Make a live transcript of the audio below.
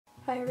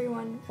Hi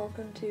everyone,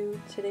 welcome to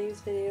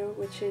today's video,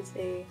 which is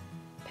a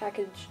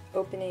package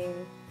opening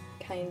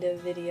kind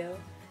of video.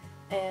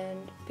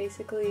 And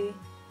basically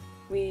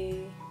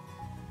the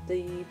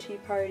Tea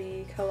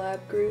Party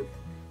collab group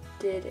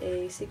did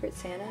a Secret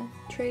Santa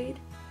trade.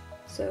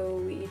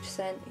 So we each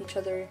sent each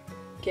other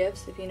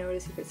gifts. If you know what a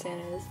Secret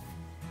Santa is,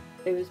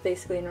 it was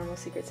basically a normal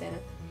Secret Santa.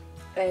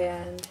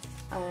 And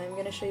I'm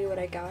going to show you what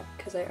I got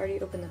because I already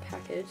opened the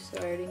package, so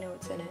I already know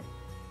what's in it.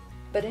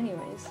 But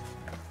anyways,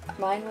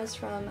 mine was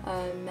from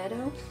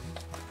Meadow,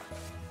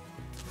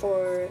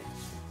 or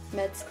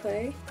Med's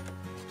Clay.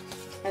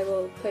 I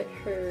will put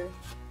her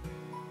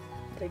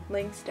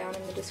links down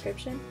in the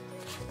description.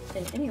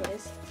 And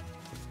anyways,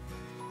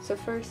 so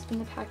first in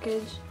the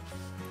package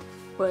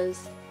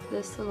was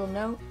this little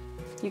note.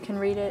 You can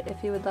read it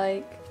if you would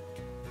like.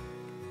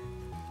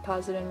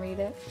 Pause it and read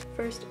it.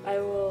 First I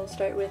will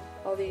start with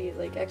all the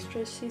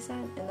extras she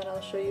sent, and then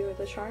I'll show you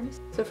the charms.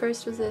 So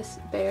first was this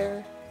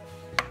Bear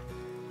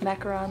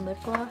macaron lip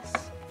gloss,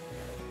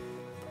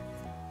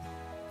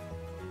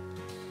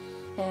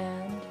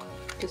 and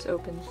just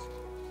opens,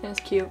 and it's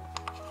cute.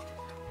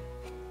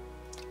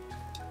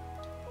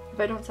 If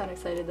I don't sound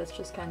excited, that's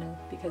just kind of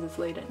because it's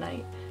late at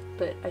night,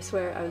 but I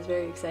swear I was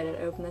very excited.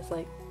 I opened this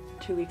like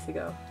 2 weeks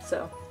ago,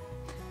 so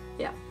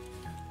yeah.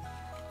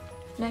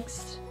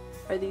 Next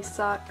are these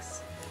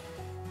socks,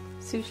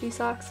 sushi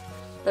socks,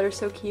 that are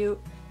so cute.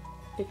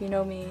 If you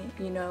know me,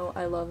 you know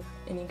I love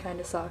any kind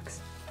of socks.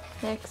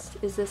 Next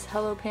is this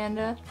Hello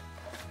Panda,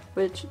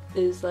 which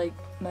is like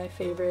my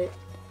favorite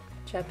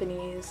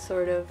Japanese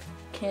sort of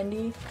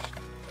candy.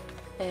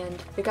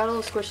 And it got a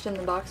little squished in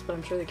the box, but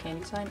I'm sure the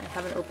candy's fine. I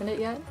haven't opened it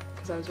yet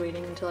because I was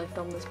waiting until I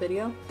filmed this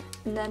video.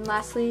 And then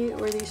lastly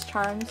were these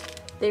charms.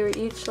 They were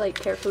each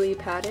carefully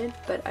padded,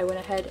 but I went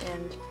ahead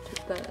and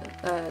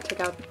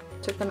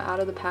took them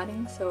out of the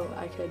padding so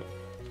I could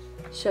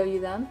show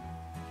you them.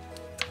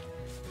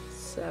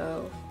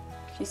 So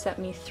she sent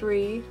me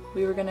 3.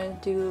 We were gonna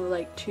do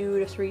 2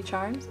 to 3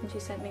 charms, and she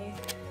sent me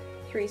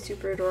 3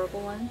 super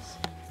adorable ones.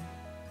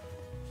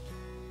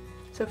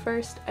 So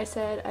first I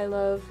said I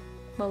love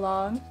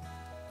Molang,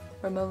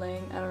 or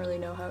Molang, I don't really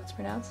know how it's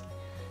pronounced.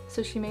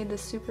 So she made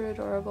this super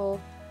adorable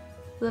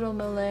little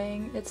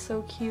Molang. It's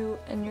so cute,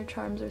 and your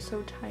charms are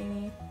so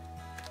tiny.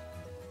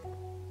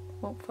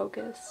 Won't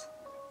focus.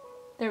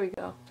 There we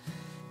go.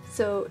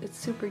 So it's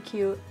super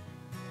cute.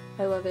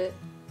 I love it.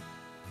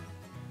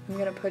 I'm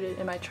gonna put it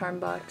in my charm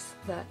box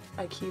that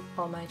I keep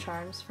all my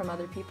charms from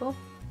other people,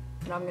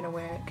 and I'm gonna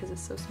wear it because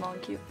it's so small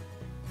and cute.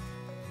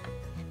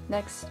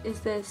 Next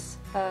is this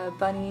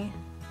bunny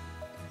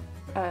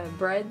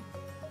bread,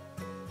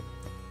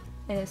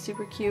 and it's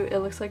super cute. It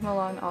looks like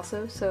Molang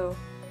also, so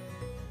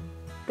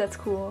that's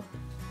cool.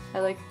 I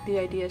like the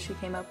idea she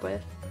came up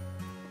with.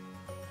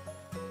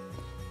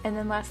 And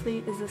then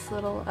lastly is this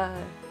little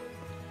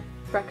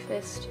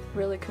breakfast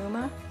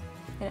Rilakkuma,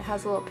 and it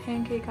has a little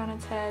pancake on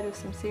its head with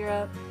some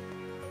syrup,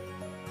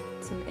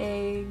 some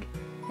egg,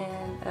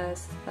 and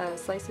a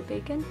slice of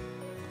bacon.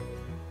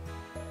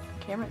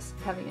 The camera's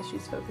having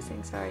issues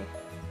focusing, sorry.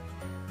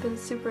 But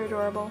it's super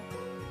adorable.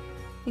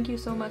 Thank you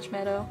so much,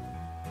 Meadow.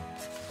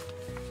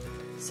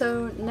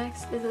 So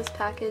next is this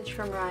package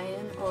from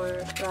Rianne,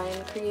 or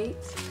Rianne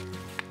Creates,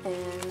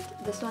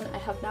 and this one I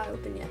have not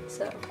opened yet,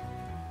 so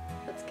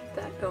let's get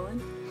that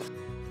going.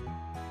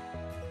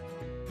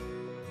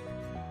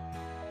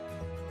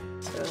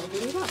 So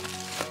here we go.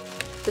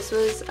 This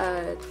was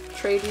a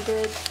trade we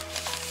did,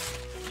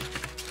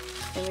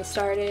 and we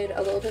started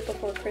a little bit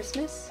before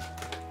Christmas.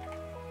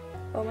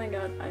 Oh my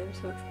god, I'm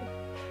so excited.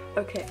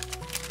 Okay.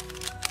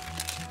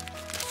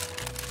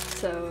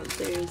 So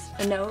there's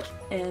a note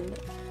and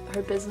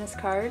her business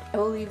card. I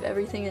will leave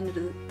everything in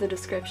the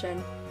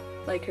description,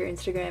 like her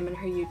Instagram and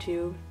her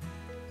YouTube.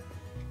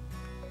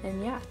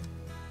 And yeah.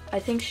 I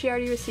think she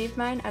already received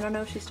mine. I don't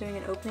know if she's doing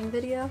an opening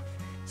video.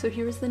 So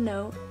here's the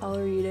note. I'll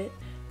read it.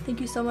 Thank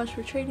you so much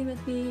for trading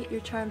with me. Your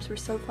charms were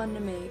so fun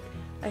to make.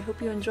 I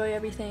hope you enjoy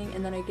everything,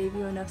 and then I gave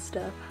you enough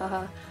stuff.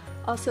 Haha.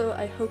 Also,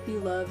 I hope you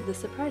love the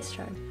surprise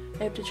charm.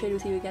 I hope to trade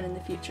with you again in the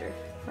future.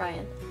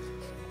 Rianne.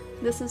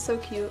 This is so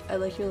cute. I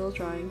like your little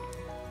drawing.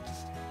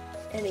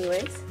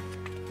 Anyways,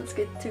 let's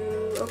get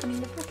to opening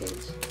the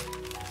package.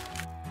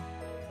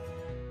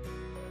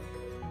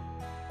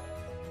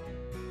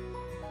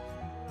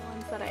 The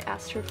ones that I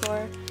asked her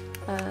for.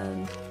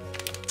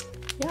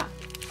 Yeah.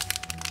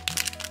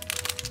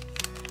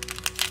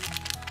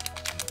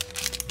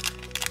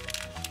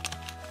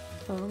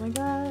 Oh my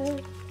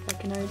god, I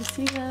can already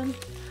see them.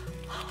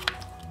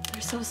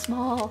 They're so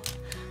small.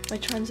 My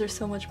charms are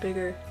so much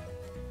bigger.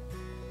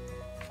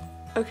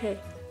 Okay,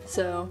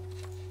 so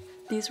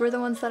these were the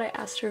ones that I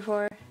asked her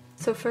for.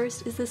 So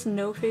first is this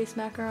no face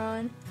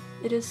macaron.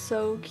 It is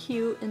so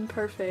cute and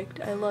perfect.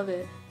 I love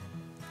it.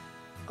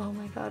 Oh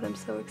my god, I'm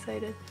so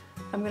excited.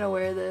 I'm gonna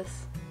wear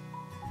this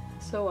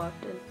so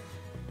often.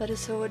 That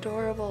is so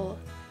adorable.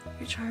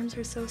 Your charms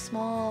are so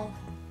small.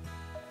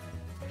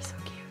 They're so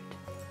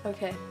cute.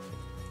 Okay.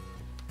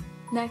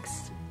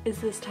 Next is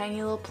this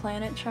tiny little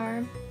planet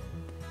charm.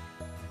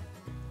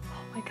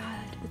 Oh my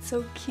god, It's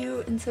so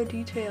cute and so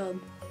detailed.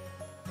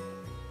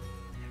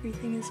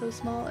 Everything is so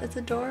small. It's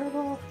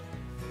adorable.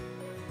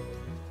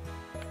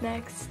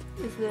 Next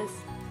is this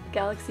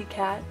Galaxy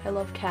cat. I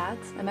love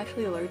cats. I'm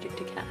actually allergic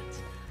to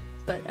cats,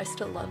 but I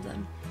still love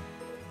them.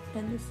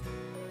 And this,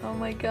 oh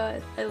my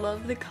god, I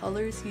love the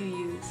colors you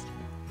used.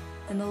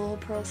 And the little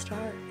pearl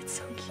star. It's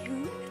so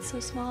cute. It's so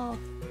small.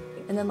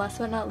 And then last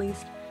but not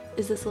least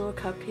is this little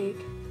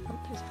cupcake. Oh,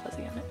 there's a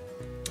fuzzy on it.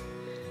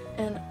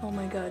 And oh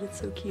my god, it's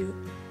so cute.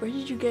 Where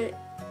did you get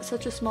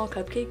such a small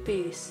cupcake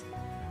base?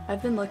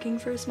 I've been looking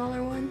for a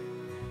smaller one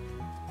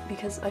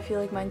because I feel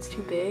like mine's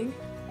too big.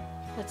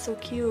 That's so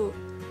cute.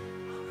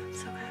 Oh, I'm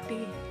so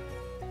happy.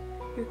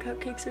 Your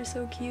cupcakes are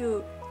so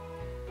cute.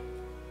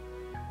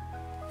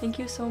 Thank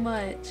you so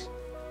much.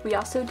 We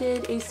also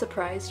did a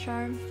surprise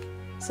charm.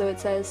 So it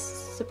says,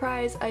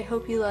 surprise, I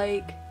hope you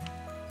like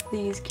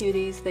these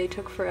cuties. They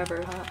took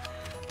forever, huh?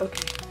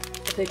 Okay.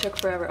 If they took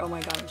forever, oh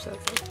my god, I'm so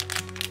excited.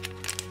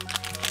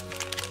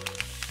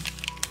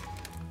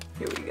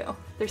 Here we go.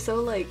 They're so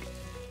like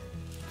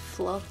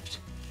fluffed,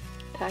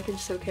 packaged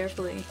so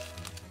carefully.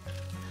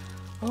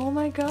 Oh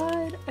my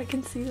god, I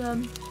can see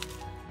them.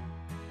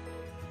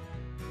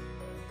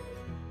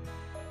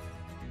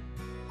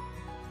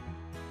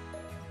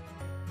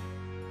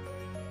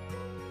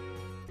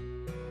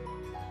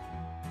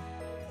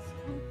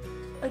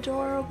 So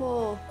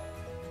adorable.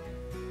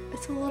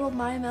 It's a little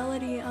My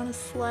Melody on a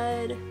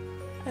sled.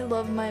 I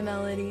love My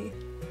Melody.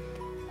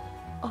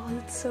 Oh,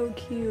 that's so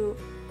cute.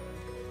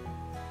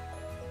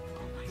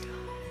 Oh my god.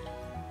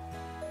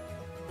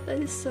 That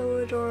is so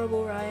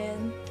adorable,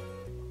 Ryan.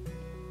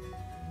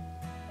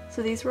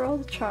 So these were all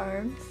the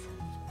charms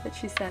that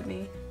she sent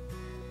me.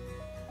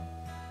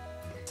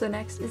 So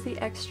next is the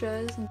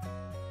extras. Cute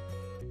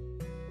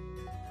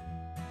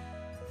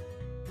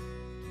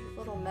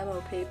little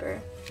memo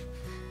paper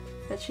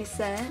that she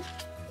sent.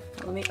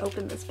 Let me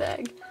open this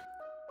bag.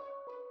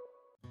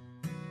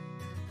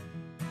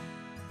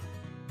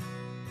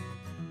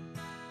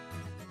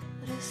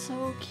 That is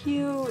so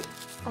cute.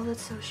 Oh,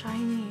 that's so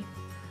shiny.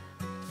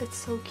 It's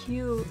so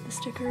cute. The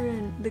sticker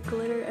and the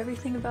glitter,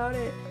 everything about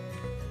it.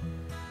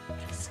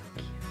 It's so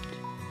cute.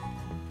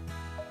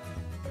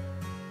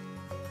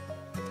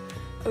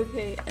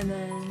 Okay, and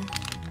then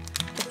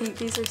I think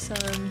these are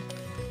some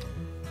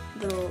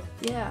little,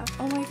 yeah.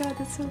 Oh my god,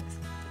 that's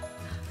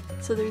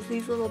so there's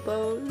these little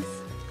bows.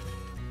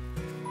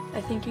 I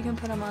think you can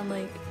put them on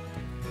like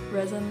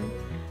resin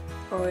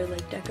or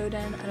like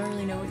Decoden. I don't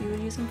really know what you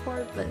would use them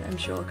for, but I'm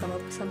sure I'll come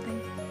up with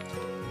something.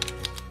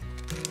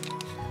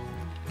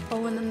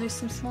 Oh, and then there's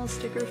some small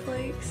sticker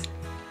flakes.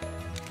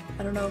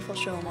 I don't know if I'll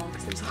show them all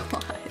because there's a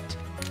lot.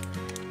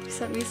 She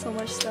sent me so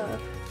much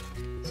stuff.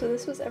 So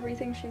this was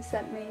everything she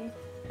sent me,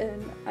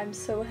 and I'm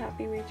so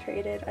happy we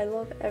traded. I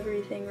love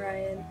everything,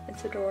 Ryan.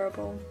 It's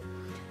adorable.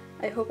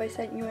 I hope I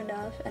sent you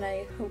enough, and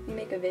I hope you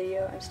make a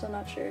video. I'm still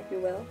not sure if you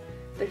will,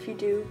 but if you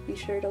do, be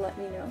sure to let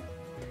me know.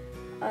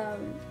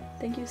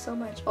 Thank you so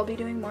much. I'll be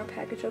doing more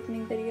package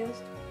opening videos.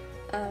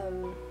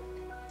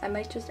 I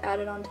might just add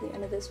it on to the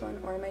end of this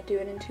one, or I might do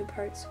it in 2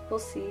 parts. We'll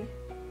see.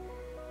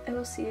 I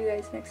will see you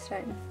guys next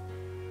time.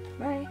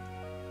 Bye!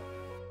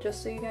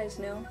 Just so you guys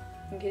know,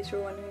 in case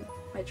you're wondering,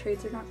 my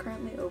trades are not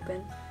currently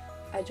open.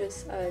 I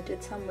just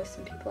did some with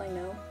some people I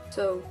know.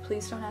 So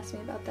please don't ask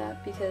me about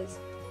that because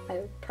I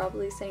would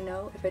probably say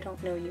no if I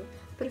don't know you.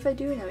 But if I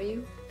do know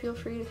you, feel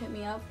free to hit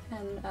me up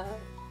and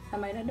I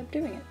might end up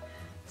doing it.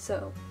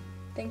 So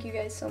thank you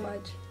guys so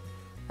much.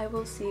 I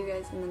will see you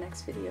guys in the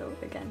next video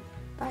again.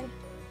 Bye!